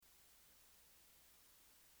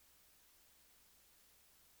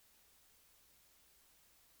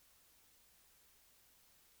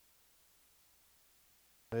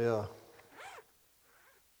I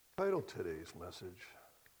titled today's message,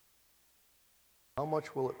 How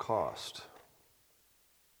Much Will It Cost?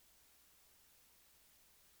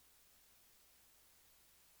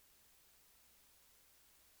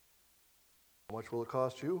 How much will it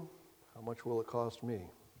cost you? How much will it cost me?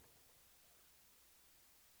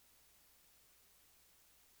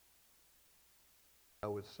 I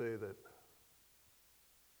would say that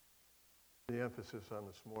the emphasis on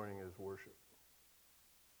this morning is worship.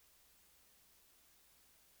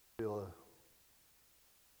 I feel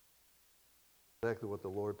exactly what the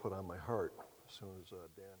Lord put on my heart as soon as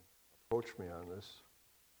Dan approached me on this.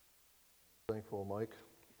 Thankful, Mike,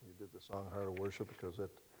 you did the song Heart of Worship because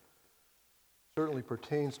it certainly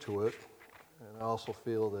pertains to it. And I also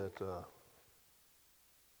feel that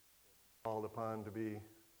called upon to be a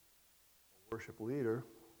worship leader.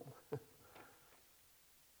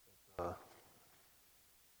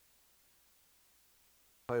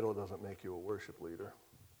 Title doesn't make you a worship leader.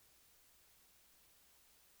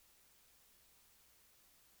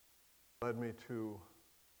 Led me to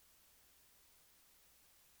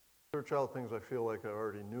search out things I feel like I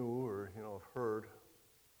already knew or, have heard.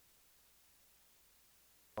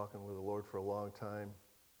 Talking with the Lord for a long time.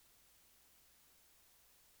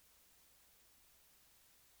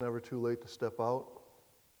 Never too late to step out.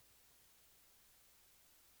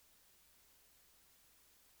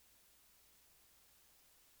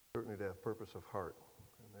 Certainly to have purpose of heart,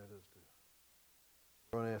 and that is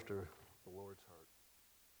to run after the Lord's heart.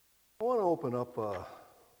 I want to open up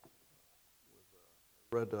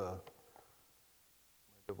read my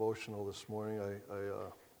devotional this morning.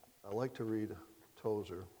 I like to read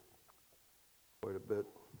Tozer quite a bit.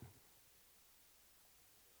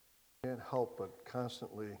 Can't help but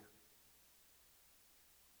constantly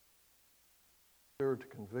stirred to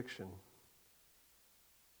conviction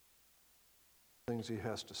things he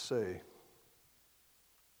has to say.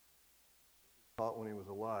 He taught when he was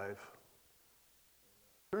alive.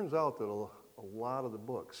 Turns out that a lot of the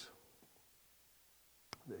books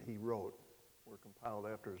that he wrote were compiled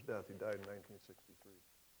after his death. He died in 1963.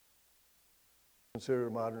 Considered a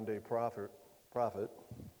modern-day prophet.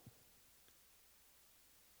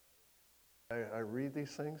 I read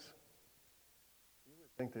these things. You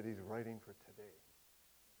would think that he's writing for today.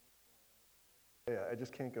 Yeah, I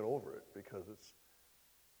just can't get over it because it's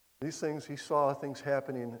these things. He saw things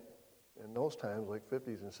happening in those times, like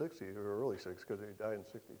 50s and 60s, or early 60s, because he died in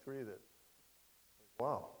 63. That,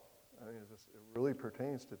 wow, I mean, it really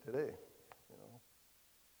pertains to today.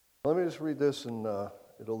 Let me just read this, and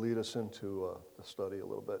it'll lead us into the study a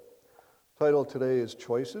little bit. The title today is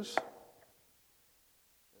Choices.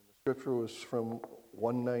 And the scripture was from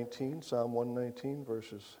 119, Psalm 119,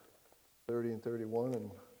 verses 30 and 31.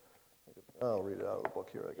 And I'll read it out of the book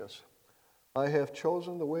here, I guess. I have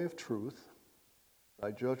chosen the way of truth. Thy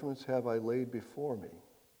judgments have I laid before me.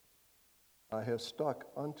 I have stuck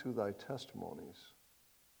unto thy testimonies.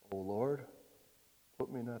 O Lord,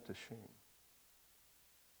 put me not to shame.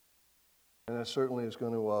 And that certainly is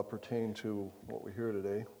going to pertain to what we hear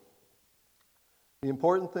today. The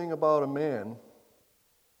important thing about a man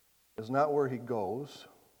is not where he goes,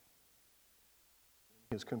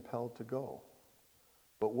 he is compelled to go,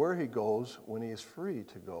 but where he goes when he is free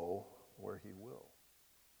to go where he will.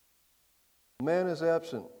 A man is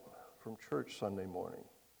absent from church Sunday morning.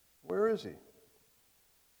 Where is he? If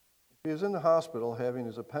he is in the hospital having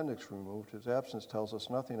his appendix removed, his absence tells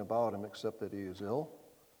us nothing about him except that he is ill.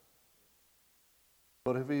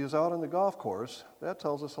 But if he is out on the golf course, that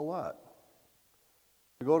tells us a lot.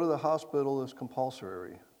 To go to the hospital is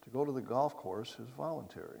compulsory. To go to the golf course is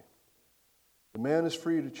voluntary. The man is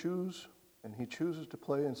free to choose, and he chooses to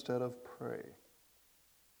play instead of pray.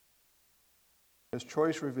 His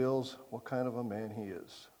choice reveals what kind of a man he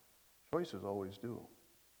is. Choices always do.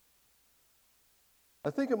 I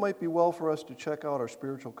think it might be well for us to check out our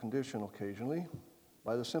spiritual condition occasionally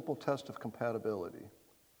by the simple test of compatibility.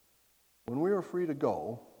 When we are free to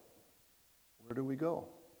go, where do we go?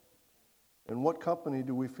 In what company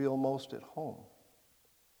do we feel most at home?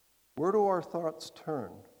 Where do our thoughts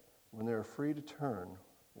turn when they are free to turn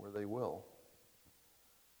where they will?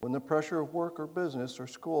 When the pressure of work or business or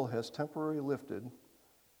school has temporarily lifted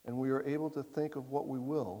and we are able to think of what we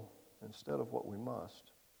will instead of what we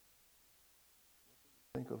must,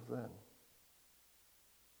 what do we think of then?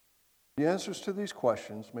 The answers to these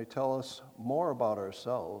questions may tell us more about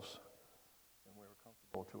ourselves than we are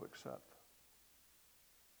comfortable to accept.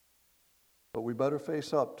 But we better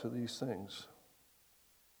face up to these things.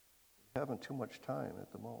 We haven't too much time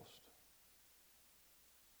at the most.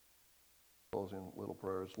 Closing little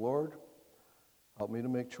prayers. Lord, help me to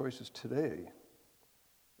make choices today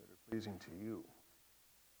pleasing to you.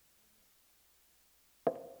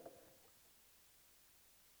 I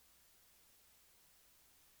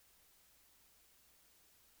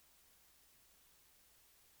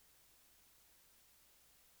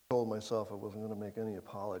told myself I wasn't going to make any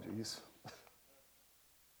apologies. If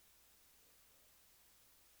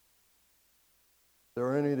there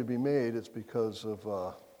are any to be made, it's because of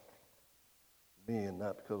me and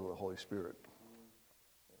not because of the Holy Spirit.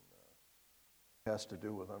 It has to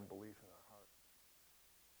do with unbelief in our heart.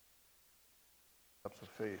 Steps of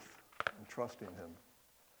faith and trusting Him.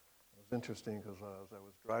 It was interesting because as I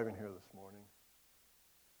was driving here this morning,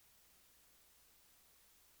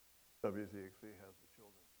 WZXC has the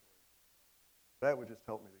children's story. That would just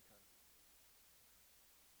help me to kind of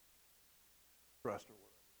stress or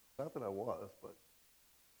whatever. Not that I was, but,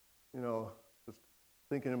 just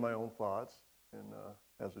thinking in my own thoughts. And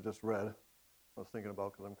as I just read, I was thinking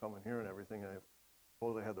about, because I'm coming here and everything, I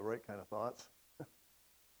suppose I had the right kind of thoughts.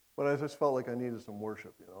 But I just felt like I needed some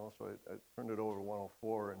worship, so I turned it over to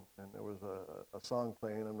 104, and there was a song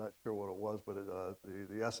playing. I'm not sure what it was, but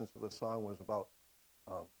the essence of the song was about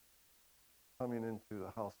coming into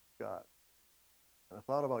the house of God. And I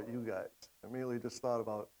thought about you guys. I immediately just thought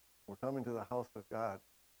about, we're coming to the house of God.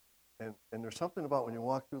 And there's something about when you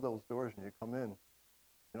walk through those doors and you come in,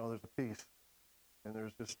 there's a peace. And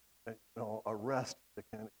there's just, a rest that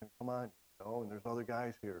can come on, and there's other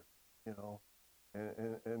guys here, And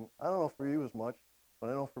I don't know for you as much,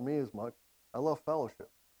 but I know for me as much, I love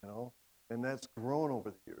fellowship, and that's grown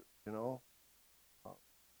over the years, I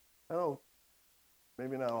know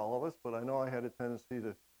maybe not all of us, but I know I had a tendency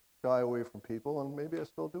to shy away from people, and maybe I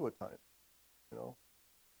still do at times,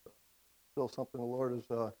 Still something the Lord is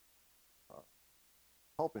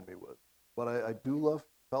helping me with. But I do love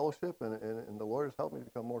fellowship, and the Lord has helped me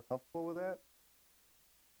become more comfortable with that.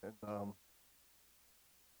 And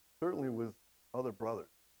certainly with other brothers.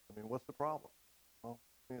 I mean, what's the problem? Well,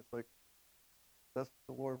 it's like, that's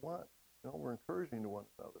what the Lord wants. We're encouraging to one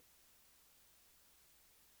another.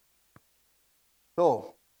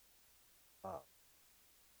 So,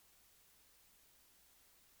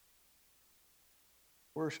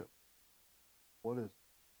 worship. What is it?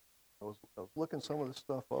 I was looking some of this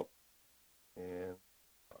stuff up, and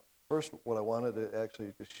first, what I wanted to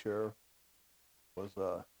actually just share was,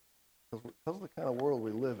 because of the kind of world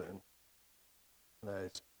we live in, and I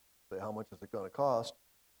say, how much is it going to cost?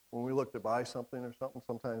 When we look to buy something or something,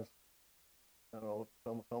 sometimes,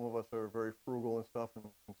 some of us are very frugal and stuff and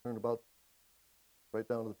concerned about right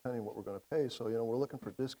down to the penny what we're going to pay. So, we're looking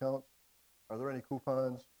for discounts. Are there any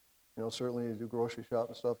coupons? Certainly as you grocery shop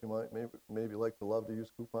and stuff, you might maybe love to use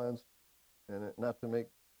coupons. And not to make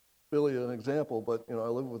Billy an example, but, I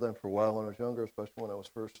lived with them for a while when I was younger, especially when I was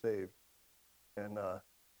first saved. And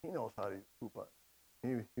he knows how to use coupons.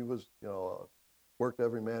 He was, worked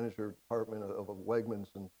every manager department of a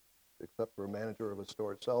Wegmans, and except for a manager of a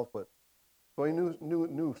store itself. But so he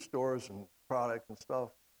knew stores and products and stuff.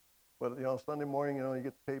 But, Sunday morning, you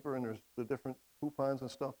get the paper and there's the different coupons and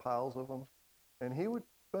stuff, piles of them. And he would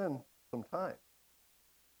spend some time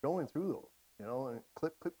going through those, and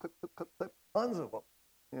clip, tons of them.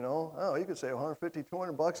 You could say $150,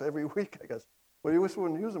 $200 every week, I guess. But he just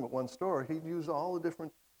wouldn't use them at one store. He'd use all the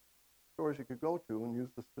different stores you could go to and use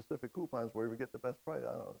the specific coupons where he would get the best price.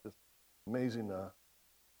 I don't know, just amazing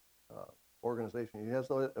organization. He has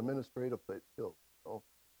the administrative type skills.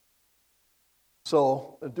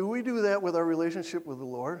 So do we do that with our relationship with the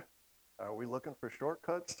Lord? Are we looking for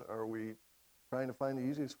shortcuts? Are we trying to find the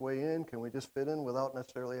easiest way in? Can we just fit in without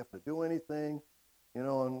necessarily having to do anything?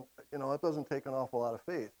 It doesn't take an awful lot of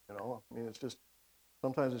faith, I mean, it's just,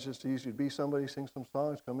 sometimes it's just easy to be somebody, sing some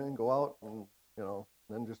songs, come in, go out, and,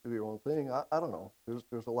 then just do your own thing. I don't know.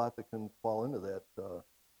 There's a lot that can fall into that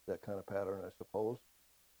kind of pattern, I suppose.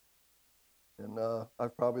 And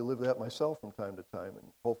I've probably lived that myself from time to time,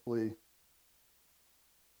 and hopefully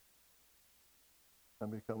I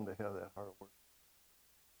become to have that heart of worship.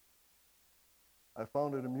 I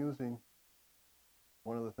found it amusing.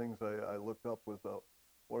 One of the things I looked up was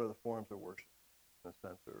what are the forms of worship, in a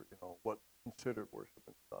sense, or what considered worship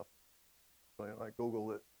and stuff. So I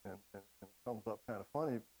Googled it, and it comes up kind of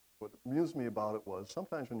funny. What amused me about it was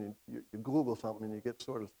sometimes when you Google something and you get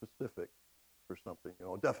sort of specific for something,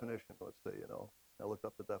 a definition, let's say, I looked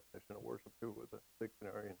up the definition of worship too with the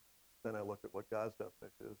dictionary, and then I looked at what God's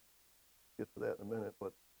definition is. Get to that in a minute,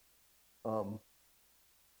 but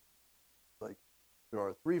there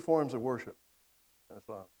are 3 forms of worship.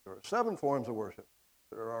 There are 7 forms of worship.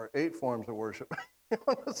 There are 8 forms of worship.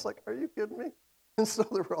 It's like, are you kidding me? And so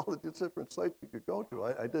there were all the different sites you could go to.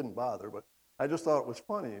 I didn't bother, but I just thought it was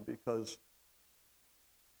funny because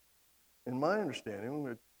in my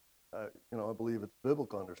understanding, I believe it's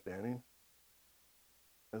biblical understanding,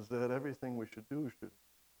 is that everything we should do should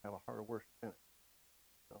have a heart of worship in it.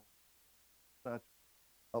 It's not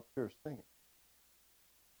up here singing.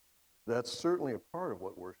 That's certainly a part of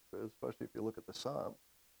what worship is, especially if you look at the Psalms.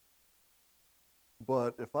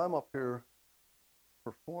 But if I'm up here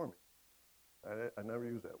performing, I never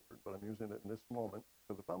use that word, but I'm using it in this moment,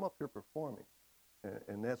 because if I'm up here performing,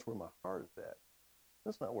 and that's where my heart is at,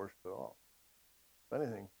 that's not worship at all. If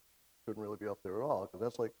anything, shouldn't really be up there at all, because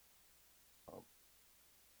that's like,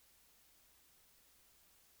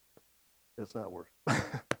 it's not worship.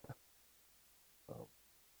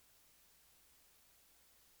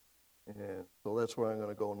 And so that's where I'm going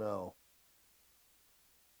to go now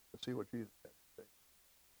to see what Jesus has to say.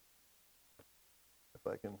 If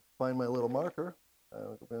I can find my little marker,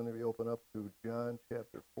 I'm going to be open up to John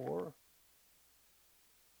chapter 4.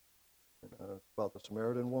 And, it's about the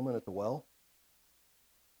Samaritan woman at the well.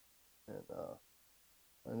 And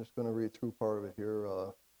I'm just going to read through part of it here,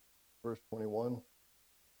 verse 21.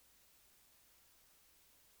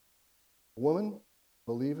 Woman,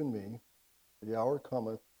 believe in me, the hour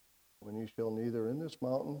cometh when ye shall neither in this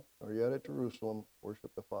mountain nor yet at Jerusalem worship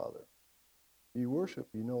the Father. Ye worship,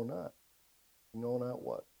 ye know not. Ye know not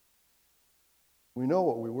what. We know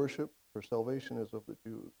what we worship, for salvation is of the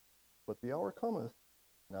Jews. But the hour cometh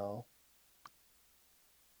now.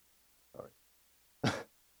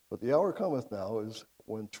 But the hour cometh now is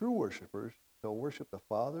when true worshipers shall worship the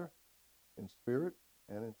Father in spirit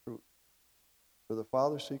and in truth. For the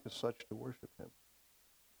Father seeketh such to worship him.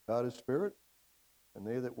 God is spirit, and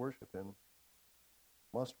they that worship him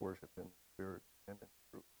must worship him in spirit and in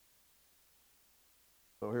truth.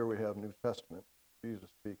 So here we have New Testament, Jesus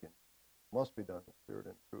speaking. Must be done in spirit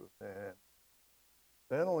and truth. And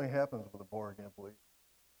that only happens with a born-again believer.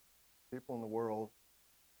 People in the world,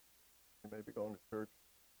 they may be going to church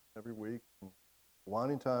every week and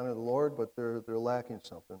wanting to honor the Lord, but they're lacking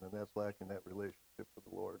something, and that's lacking that relationship with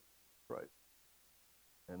the Lord Christ.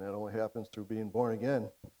 And that only happens through being born again.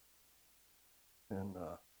 And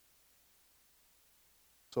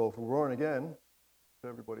so if we're born again, which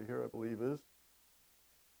everybody here I believe is,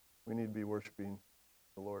 we need to be worshiping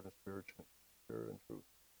the Lord in spirit and truth.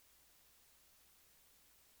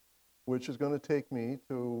 Which is going to take me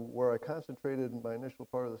to where I concentrated in my initial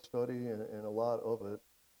part of the study, and a lot of it,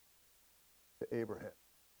 to Abraham.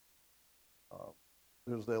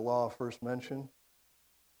 There's the law of first mention,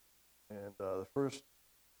 and the first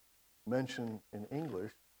mention in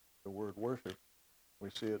English, the word worship,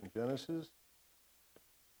 we see it in Genesis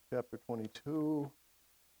chapter 22,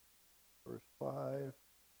 verse 5.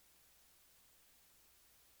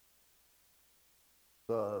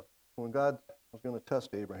 When God was going to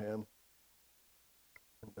test Abraham,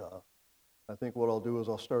 and I think what I'll do is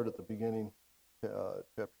I'll start at the beginning,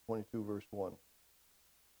 chapter 22, verse 1.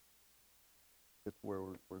 It's where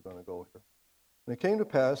we're going to go here. And it came to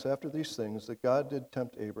pass after these things that God did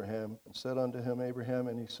tempt Abraham, and said unto him, Abraham,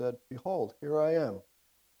 and he said, Behold, here I am.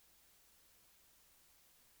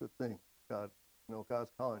 Good thing. God's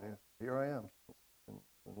calling you. Here I am.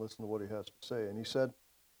 And listen to what he has to say. And he said,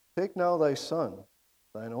 Take now thy son,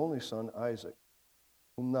 thine only son Isaac,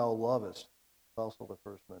 whom thou lovest, also the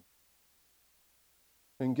first mention,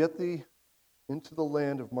 and get thee into the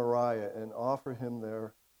land of Moriah, and offer him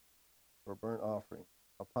there for burnt offering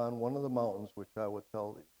upon one of the mountains which I will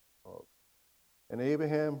tell thee of. And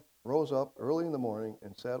Abraham rose up early in the morning,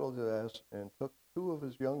 and saddled his ass, and took 2 of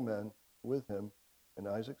his young men with him, and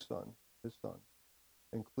Isaac's son, his son,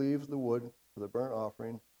 and cleaved the wood for the burnt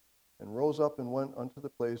offering, and rose up and went unto the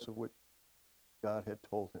place of which God had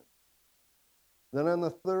told him. Then on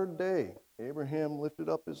the 3rd day, Abraham lifted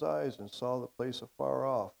up his eyes and saw the place afar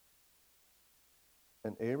off.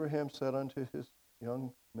 And Abraham said unto his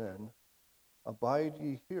young men, Abide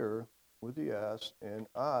ye here with the ass, and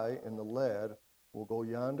I and the lad will go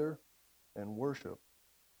yonder and worship.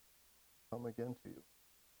 Come again to you.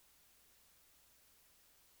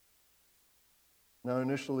 Now,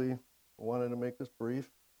 initially, I wanted to make this brief,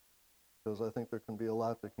 because I think there can be a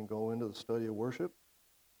lot that can go into the study of worship.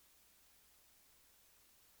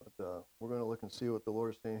 But we're going to look and see what the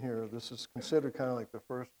Lord is saying here. This is considered kind of like the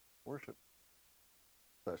first worship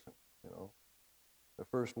session, The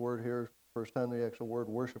first word here, first time the actual word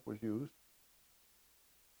worship was used.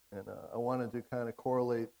 And I wanted to kind of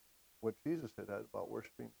correlate what Jesus had about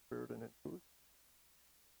worshiping in spirit and in truth.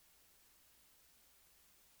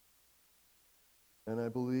 And I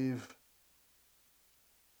believe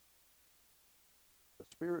the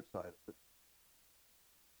spirit side of it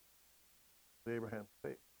is Abraham's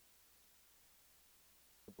faith.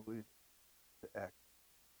 To believe, to act.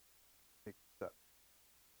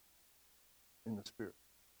 in the Spirit.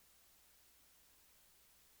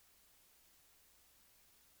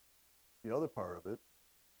 The other part of it,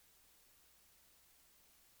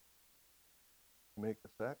 to make the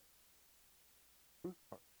sacrifice, the truth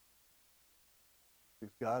part.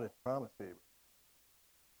 Because God had promised Abraham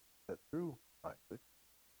that through Isaac,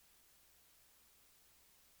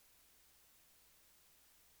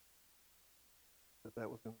 that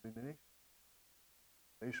was going to be the nation.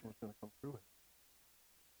 The nation was going to come through him.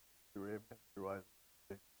 Through Abraham, through Isaac.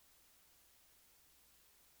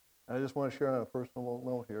 And I just want to share on a personal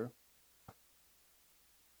note here.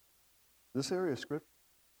 This area of Scripture,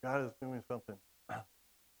 God is doing something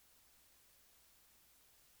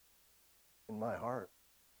in my heart.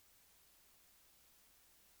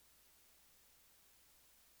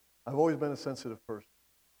 I've always been a sensitive person.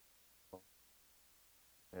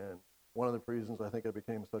 And one of the reasons I think I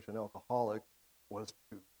became such an alcoholic was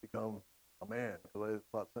to become a man, because I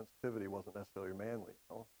thought sensitivity wasn't necessarily manly. You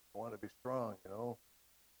know? I wanted to be strong, you know.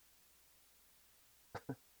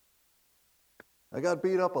 I got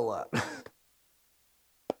beat up a lot. I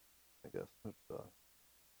guess it's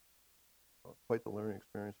quite the learning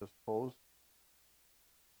experience, I suppose.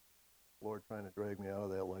 Lord trying to drag me out of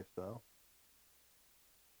that lifestyle.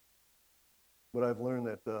 But I've learned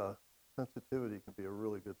that sensitivity can be a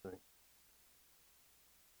really good thing.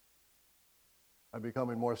 I'm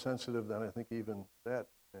becoming more sensitive than I think even that,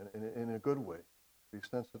 and in a good way. Be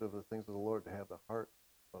sensitive to the things of the Lord, to have the heart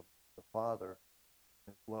of the Father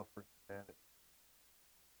and His love for humanity.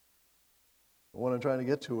 What I'm trying to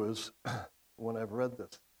get to is, when I've read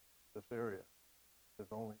this area, His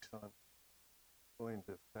only Son going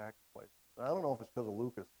to sacrifice. I don't know if it's because of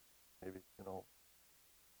Lucas, maybe, you know.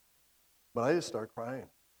 But I just start crying.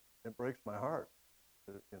 It breaks my heart.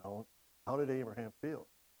 You know, how did Abraham feel?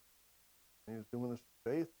 He was doing this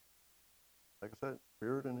in faith, like I said,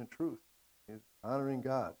 spirit and in truth. He's honoring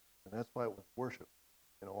God, and that's why it was worship.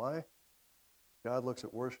 You know why? God looks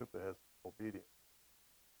at worship as obedience.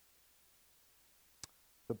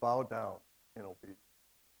 To bow down in obedience.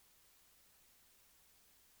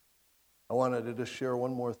 I wanted to just share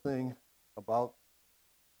one more thing about,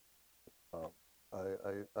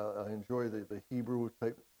 I enjoy the Hebrew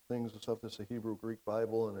type things and stuff. This is a Hebrew-Greek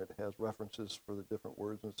Bible, and it has references for the different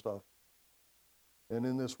words and stuff. And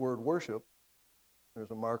in this word worship,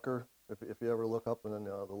 there's a marker. If you ever look up in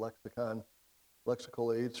the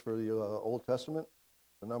lexical aids for the Old Testament,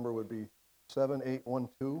 the number would be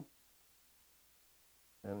 7812.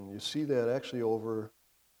 And you see that actually over,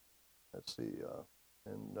 let's see,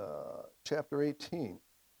 in chapter 18.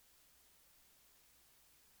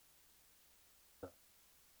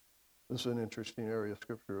 This is an interesting area of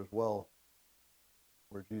Scripture as well,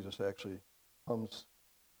 where Jesus actually comes,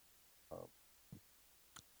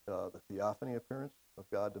 the theophany appearance of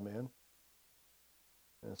God to man.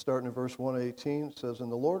 And starting in verse 118, it says,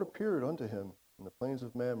 "And the Lord appeared unto him in the plains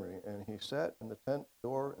of Mamre, and he sat in the tent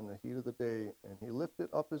door in the heat of the day, and he lifted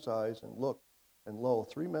up his eyes and looked, and lo,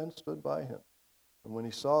 3 men stood by him. And when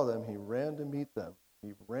he saw them, he ran to meet them.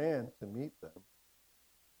 He ran to meet them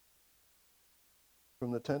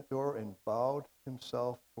from the tent door and bowed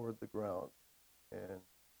himself toward the ground." And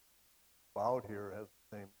bowed here has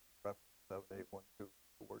the same reference, 7812,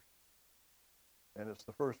 to worship. And it's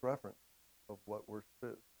the first reference of what worship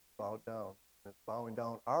is, bowed down. And it's bowing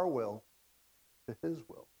down our will to His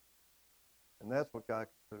will. And that's what God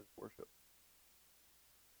considers worship.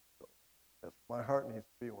 So that's what my heart needs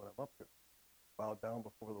to be when I'm up here. Bowed down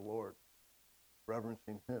before the Lord,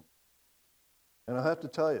 reverencing Him. And I have to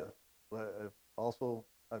tell you,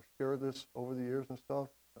 I've shared this over the years and stuff.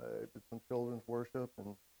 I did some children's worship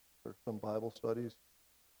and there's some Bible studies.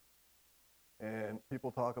 And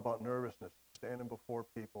people talk about nervousness, standing before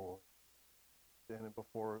people, standing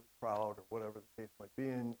before a crowd or whatever the case might be.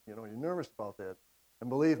 And, you know, you're nervous about that. And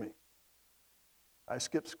believe me, I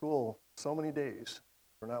skipped school so many days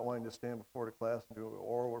for not wanting to stand before the class and do an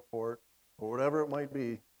oral report or whatever it might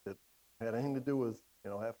be that had anything to do with,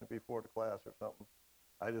 you know, having to be before the class or something.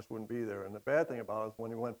 I just wouldn't be there. And the bad thing about it is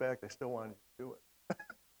when you went back, they still wanted you to do it.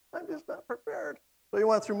 I'm just not prepared. So you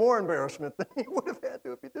went through more embarrassment than you would have had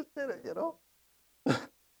to if you just did it, you know?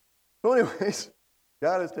 So anyways,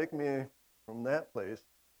 God has taken me from that place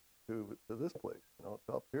to this place, you know,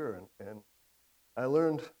 to up here. And I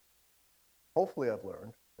learned, hopefully I've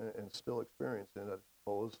learned, and still experiencing it, I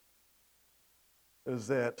suppose, is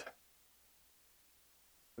that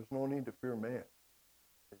there's no need to fear man.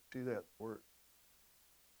 You see that word.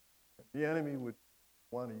 The enemy would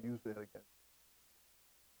want to use that against you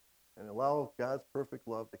and allow God's perfect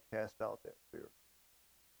love to cast out that fear.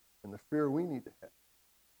 And the fear we need to have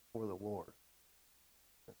for the Lord,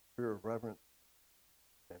 the fear of reverence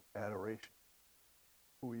and adoration,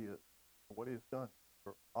 who he is, what he has done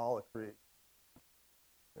for all of creation.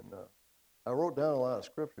 And I wrote down a lot of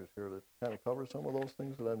scriptures here that kind of cover some of those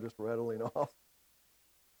things that I'm just rattling off.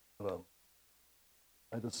 But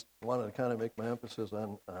I just wanted to kind of make my emphasis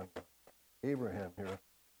on Abraham here.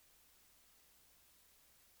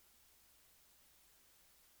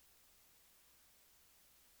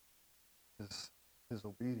 His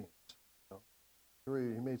obedience. You know? Sure,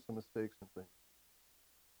 he made some mistakes and things.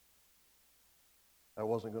 I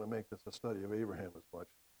wasn't going to make this a study of Abraham as much.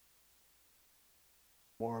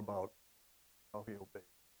 More about how he obeyed.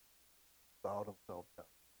 Bowed himself down.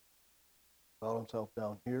 Bowed himself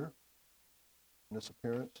down here in this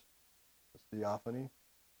appearance, this theophany.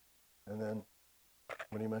 And then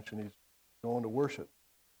when he mentioned he's going to worship,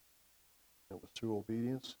 it was through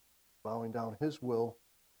obedience, bowing down his will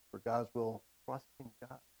for God's will, trusting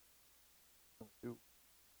God.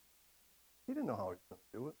 He didn't know how he was going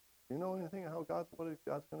to do it. Do you know anything what God's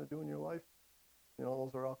going to do in your life? You know,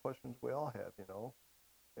 those are all questions we all have, you know.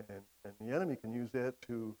 And the enemy can use that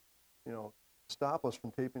to, you know, stop us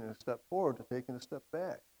from taking a step forward to taking a step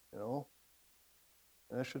back, you know.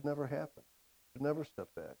 And that should never happen. Should never step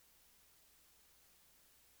back.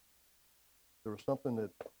 There was something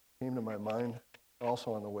that came to my mind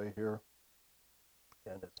also on the way here,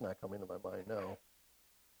 and it's not coming to my mind now.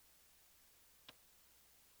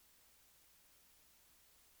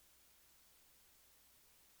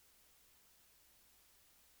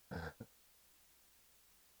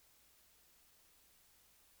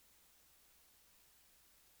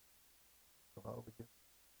 So how do we get?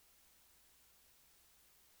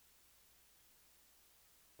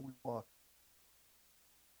 We walk.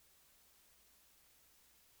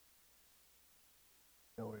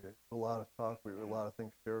 You know, there's a lot of talk. We have a lot of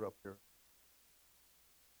things shared up here.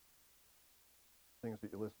 Things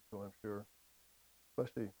that you listen to, I'm sure,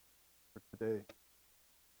 especially for today,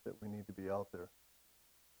 that we need to be out there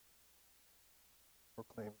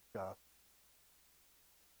proclaiming the gospel.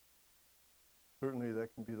 Certainly,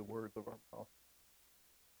 that can be the words of our mouth,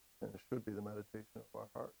 and it should be the meditation of our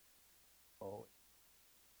heart always.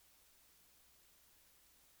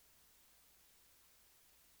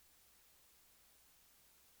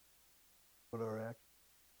 But our actions,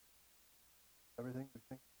 everything we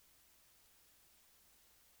think,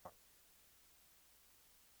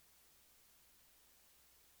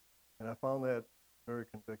 and I found that very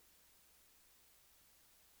convicting,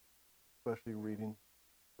 especially reading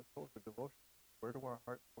the social devotion. Where do our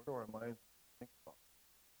hearts, where do our minds think about?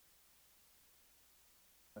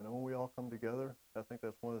 I know when we all come together, I think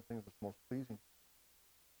that's one of the things that's most pleasing.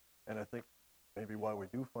 And I think maybe why we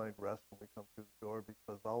do find rest when we come through the door,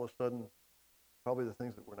 because all of a sudden, probably the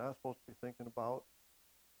things that we're not supposed to be thinking about,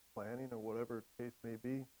 planning or whatever the case may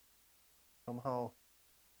be, somehow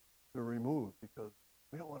they're removed because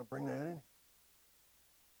we don't want to bring that in.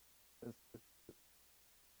 It's the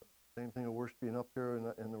same thing of worshiping up here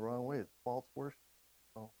in the wrong way. It's false worship.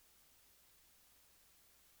 So,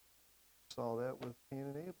 saw that with Cain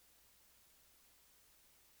and Abel.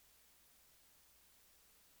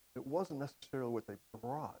 It wasn't necessarily what they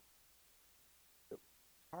brought. It was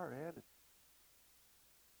hard attitude.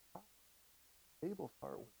 Abel's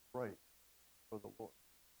heart was right for the Lord.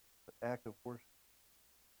 An act of worship,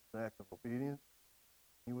 an act of obedience.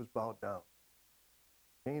 He was bowed down.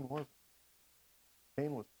 Cain wasn't.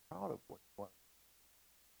 Cain was proud of what he wanted.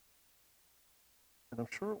 And I'm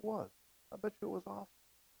sure it was. I bet you it was awesome.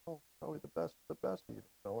 Oh, probably the best even,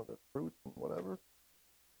 you know, the fruits and whatever.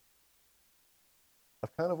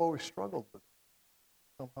 I've kind of always struggled with it.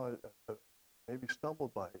 Somehow I maybe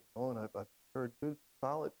stumbled by it, you know, and I've heard good,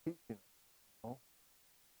 solid teaching, you know.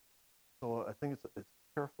 So I think it's a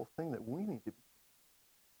careful thing that we need to be.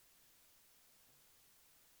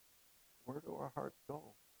 Where do our hearts go?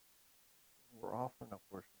 We're offering up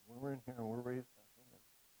worship. When we're in here and we're raising our hands,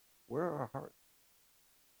 where are our hearts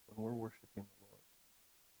when we're worshiping the Lord?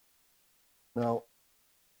 Now,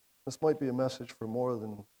 this might be a message for more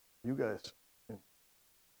than you guys, you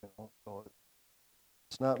know. So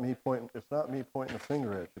it's not me pointing the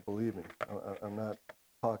finger at you. Believe me, I'm not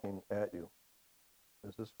talking at you.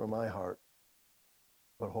 This is from my heart,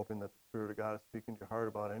 but hoping that the Spirit of God is speaking to your heart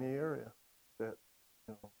about any area that,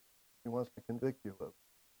 you know, He wants to convict you of.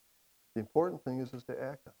 The important thing is to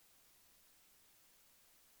act on it.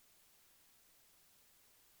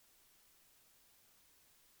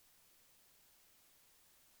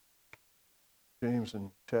 James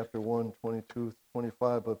in chapter 1, 22,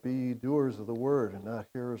 25, but be ye doers of the word and not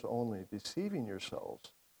hearers only, deceiving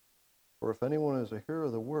yourselves. For if anyone is a hearer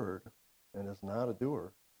of the word and is not a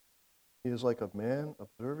doer, he is like a man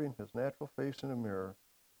observing his natural face in a mirror,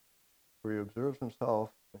 where he observes himself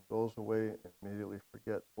and goes away and immediately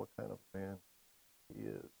forgets what kind of man he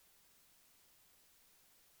is.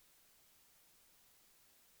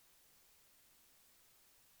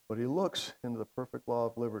 But he looks into the perfect law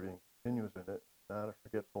of liberty and continues in it, not a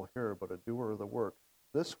forgetful hearer, but a doer of the work.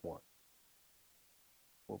 This one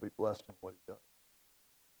will be blessed in what he does.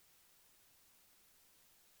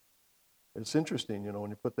 It's interesting, when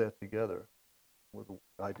you put that together with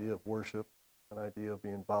the idea of worship, an idea of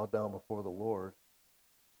being bowed down before the Lord.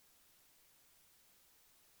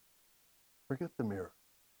 Forget the mirror.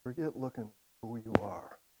 Forget looking who you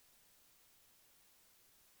are.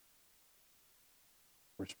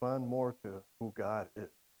 Respond more to who God is.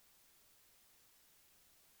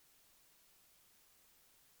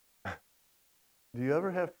 Do you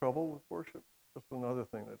ever have trouble with worship? That's another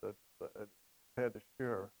thing that I had to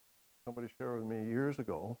share. Somebody shared with me years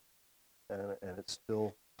ago, and it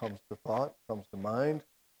still comes to thought, comes to mind,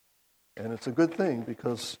 and it's a good thing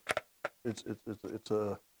because it's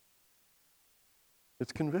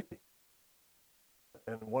convicting.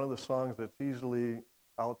 And one of the songs that's easily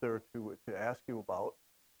out there to ask you about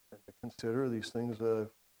and to consider these things that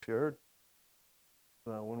I've shared,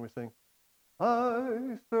 when we sing,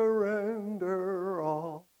 I surrender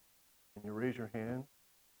all, and you raise your hand,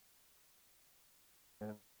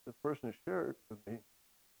 and the person who shared with me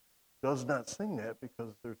does not sing that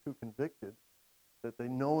because they're too convicted that they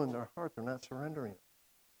know in their heart they're not surrendering it.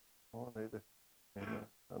 Well,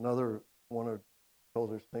 another one of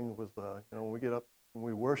Tozer's things was, when we get up and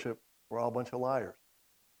we worship, we're all a bunch of liars.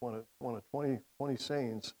 One of 20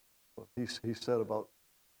 sayings he said about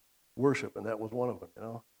worship, and that was one of them,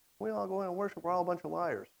 We all go in and worship, we're all a bunch of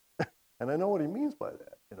liars. And I know what he means by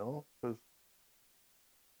that, because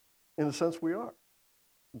in a sense we are.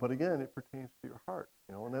 But again, it pertains to your heart,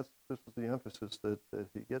 and this is the emphasis that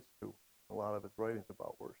he gets to a lot of his writings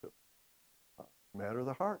about worship. Matter of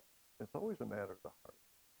the heart. It's always a matter of the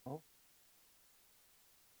heart.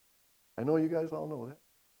 I know you guys all know that.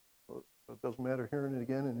 So it doesn't matter hearing it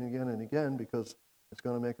again and again and again because it's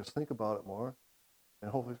going to make us think about it more, and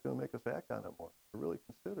hopefully it's going to make us act on it more, to really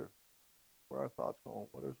consider where our thoughts go.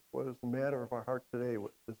 What is the matter of our heart today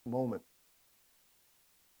with this moment?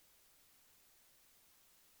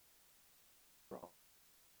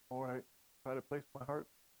 Or I try to place my heart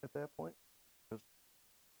at that point, because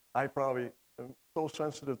I probably am so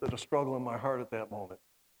sensitive to the struggle in my heart at that moment.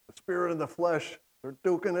 The spirit and the flesh, they're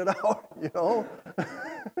duking it out,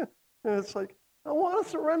 And it's like, I want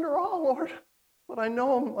to surrender all, Lord, but I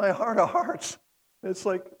know in my heart of hearts, it's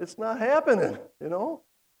like, it's not happening, And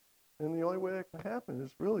the only way it can happen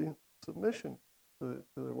is really submission to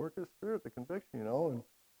the work of the Spirit, the conviction, and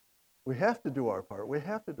we have to do our part. We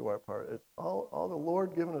have to do our part. It's all the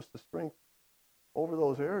Lord giving us the strength over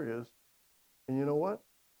those areas. And you know what?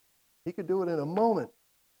 He could do it in a moment.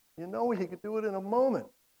 He could do it in a moment.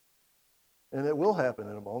 And it will happen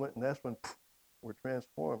in a moment, and that's when we're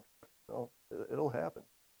transformed. It'll happen.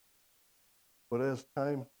 But as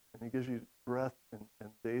time, and he gives you breath and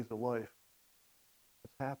days of life,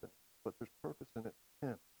 it's happened. But there's purpose in it for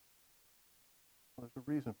him. There's a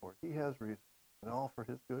reason for it. He has reason. And all for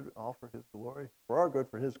his good, all for his glory, for our good,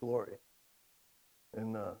 for his glory.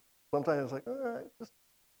 And sometimes it's like, all right, just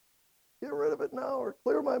get rid of it now or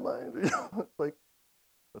clear my mind. It's like,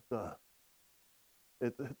 but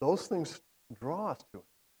those things draw us to it.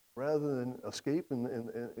 Rather than escape in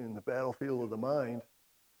the battlefield of the mind,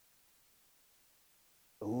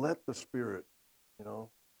 let the Spirit,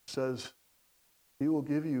 says he will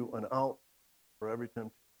give you an out for every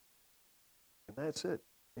temptation. And that's it.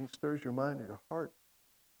 He stirs your mind and your heart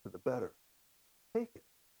to the better. Take it.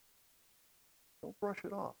 Don't brush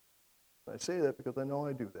it off. And I say that because I know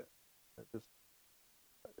I do that.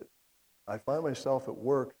 I find myself at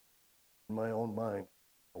work in my own mind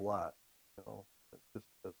a lot.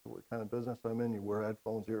 That's the kind of business I'm in. You wear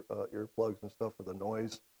headphones, earplugs and stuff for the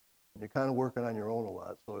noise. And you're kind of working on your own a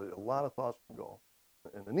lot. So a lot of thoughts can go.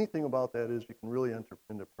 And the neat thing about that is you can really enter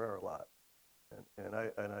into prayer a lot. And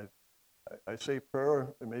I say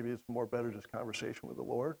prayer, and maybe it's more better just conversation with the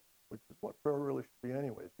Lord, which is what prayer really should be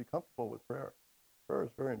anyways. Be comfortable with prayer. Prayer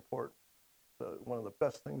is very important. It's one of the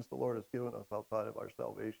best things the Lord has given us outside of our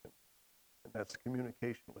salvation, and that's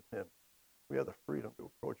communication with him. We have the freedom to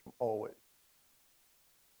approach him always.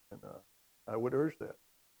 And I would urge that,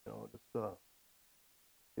 just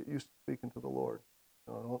get used to speaking to the Lord.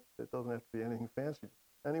 It doesn't have to be anything fancy.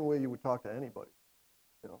 Any way you would talk to anybody,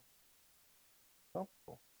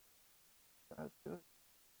 comfortable. God's good.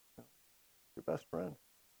 Your best friend,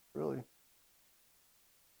 really.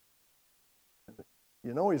 And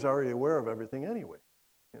he's already aware of everything anyway,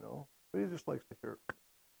 but he just likes to hear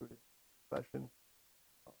it. confession,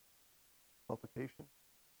 supplication.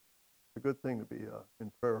 It's a good thing to be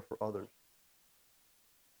in prayer for others.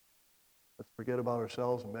 Let's forget about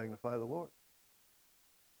ourselves and magnify the Lord.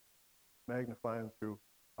 Magnify Him through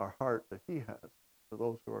our heart that He has for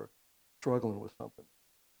those who are struggling with something,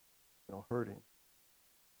 hurting.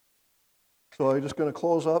 So I'm just going to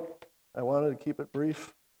close up. I wanted to keep it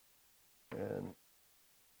brief, and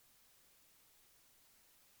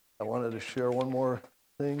I wanted to share one more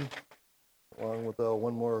thing along with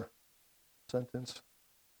one more sentence.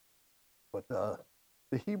 But the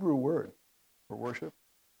Hebrew word for worship,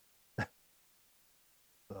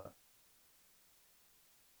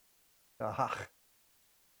 shahach.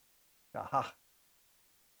 Shahach.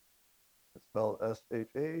 It's spelled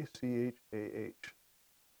S-H-A-C-H-A-H.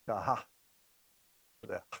 Shahach.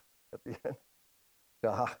 At the end.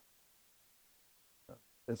 Shahach.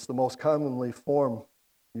 It's the most commonly form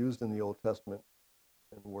used in the Old Testament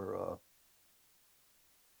and where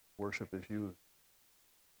worship is used.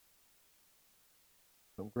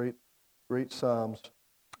 Some great Psalms,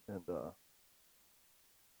 and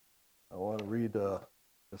I want to read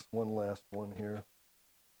this one last one here.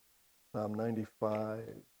 Psalm 95.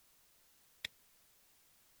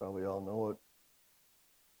 Probably all know it.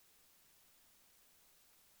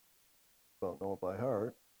 Don't know it by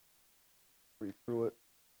heart. Read through it,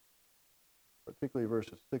 particularly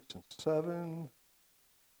verses 6 and 7.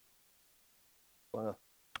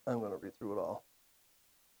 I'm going to read through it all.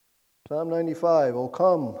 Psalm 95, O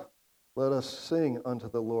come, let us sing unto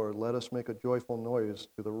the Lord. Let us make a joyful noise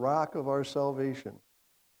to the rock of our salvation.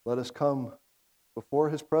 Let us come before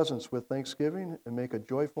His presence with thanksgiving and make a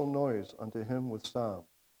joyful noise unto Him with psalms.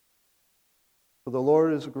 For the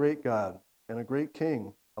Lord is a great God and a great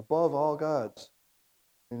King above all gods.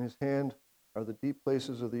 In His hand are the deep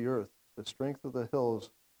places of the earth. The strength of the hills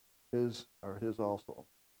are His also.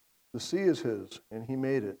 The sea is His, and He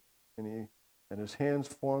made it, and His hands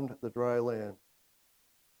formed the dry land.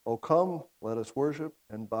 O come, let us worship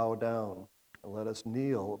and bow down, and let us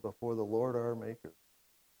kneel before the Lord our Maker.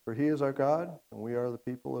 For He is our God, and we are the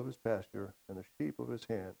people of His pasture, and the sheep of His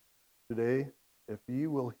hand. Today, if ye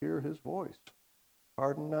will hear His voice,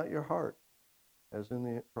 harden not your heart, as in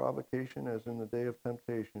the provocation, as in the day of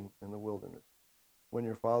temptation in the wilderness. When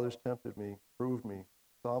your fathers tempted me, proved me,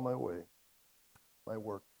 saw my way, my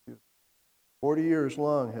work. 40 years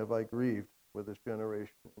long have I grieved with this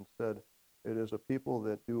generation, and said, it is a people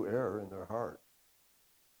that do err in their heart.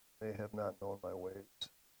 They have not known my ways.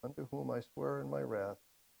 Unto whom I swear in my wrath,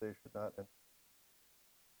 they should not enter.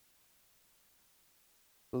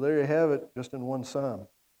 So there you have it, just in one psalm,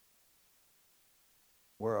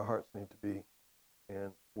 where our hearts need to be,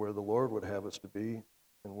 and where the Lord would have us to be,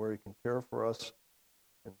 and where He can care for us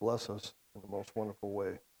and bless us in the most wonderful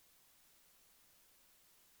way.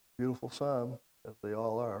 Beautiful psalm, as they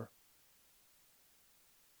all are.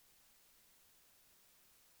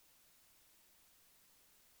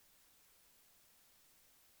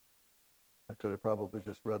 I could have probably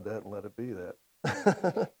just read that and let it be that.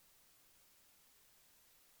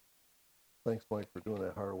 Thanks, Mike, for doing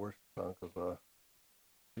that hard worship song, because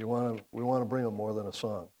we want to bring Him more than a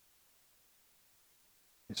song.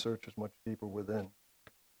 He searches much deeper within,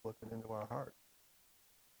 looking into our heart.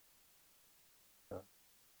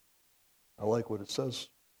 I like what it says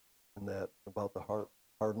in that about the heart.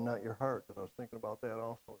 Harden not your heart, because I was thinking about that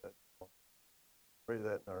also. That pray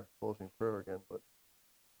that in our closing prayer again, but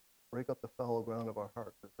break up the fallow ground of our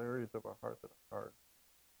heart. There's areas of our heart that are hard.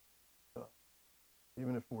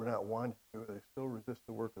 Even if we're not wanting to, they still resist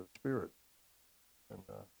the work of the Spirit. And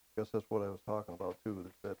I guess that's what I was talking about too,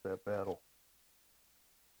 that battle.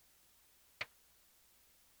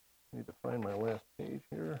 I need to find my last page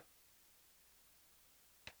here.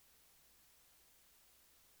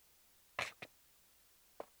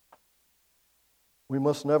 We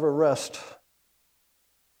must never rest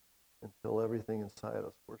until everything inside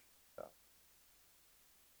us worships God.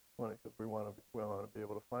 Funny, because we want to be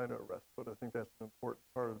able to find our rest, but I think that's an important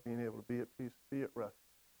part of being able to be at peace, be at rest.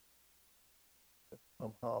 That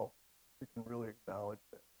somehow we can really acknowledge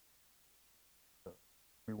that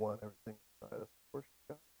we want everything inside us to worship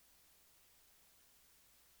God.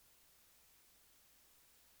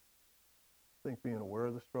 I think being aware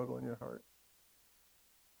of the struggle in your heart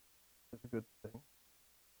is a good thing.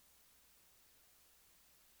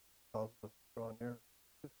 It causes us to draw near to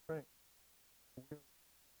His strength.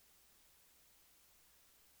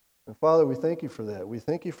 And Father, we thank You for that. We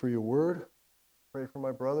thank You for Your word. Pray for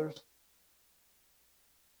my brothers.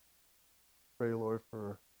 Pray, Lord,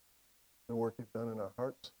 for the work You've done in our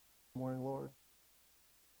hearts this morning, Lord.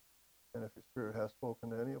 And if Your Spirit has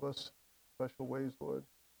spoken to any of us in special ways, Lord,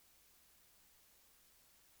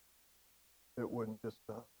 wouldn't just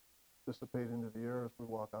dissipate into the air as we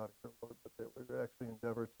walk out of here, Lord, but that we would actually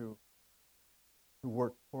endeavor to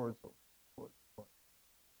work towards those, Lord.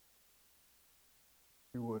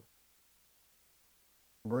 You would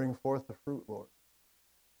bring forth the fruit, Lord,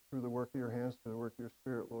 through the work of your hands, through the work of your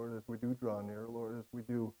Spirit, Lord, as we do draw near, Lord, as we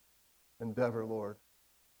do endeavor, Lord,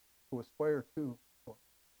 to aspire to, Lord.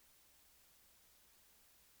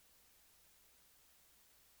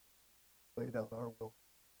 Lay down our will,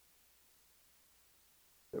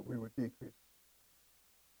 that we would decrease.